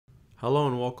Hello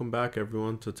and welcome back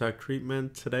everyone to Tech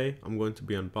Treatment. Today I'm going to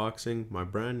be unboxing my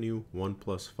brand new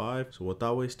Oneplus 5. So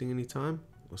without wasting any time,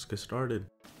 let's get started.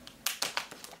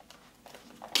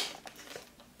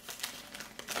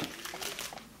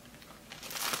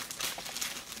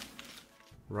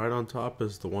 Right on top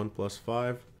is the Oneplus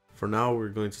 5. For now we're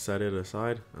going to set it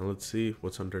aside and let's see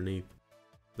what's underneath.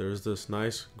 There's this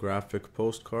nice graphic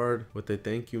postcard with a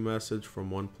thank you message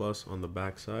from Oneplus on the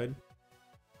back side.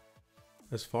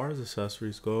 As far as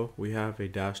accessories go, we have a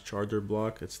dash charger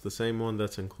block. It's the same one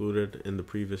that's included in the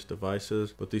previous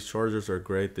devices, but these chargers are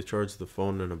great. They charge the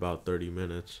phone in about 30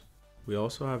 minutes. We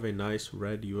also have a nice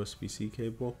red USB-C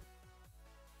cable.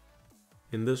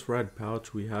 In this red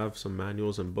pouch, we have some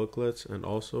manuals and booklets and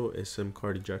also a SIM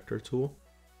card ejector tool.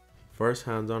 First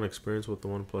hands-on experience with the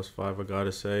Oneplus 5, I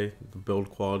gotta say, the build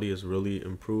quality is really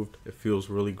improved. It feels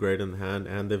really great in the hand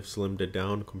and they've slimmed it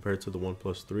down compared to the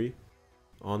Oneplus 3.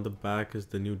 On the back is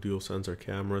the new dual sensor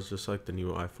cameras, just like the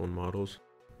new iPhone models.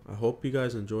 I hope you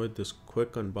guys enjoyed this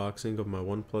quick unboxing of my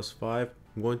Oneplus 5.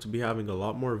 I'm going to be having a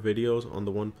lot more videos on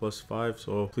the Oneplus 5,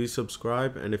 so please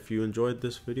subscribe, and if you enjoyed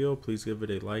this video, please give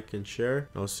it a like and share.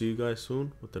 I'll see you guys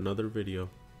soon with another video.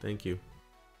 Thank you.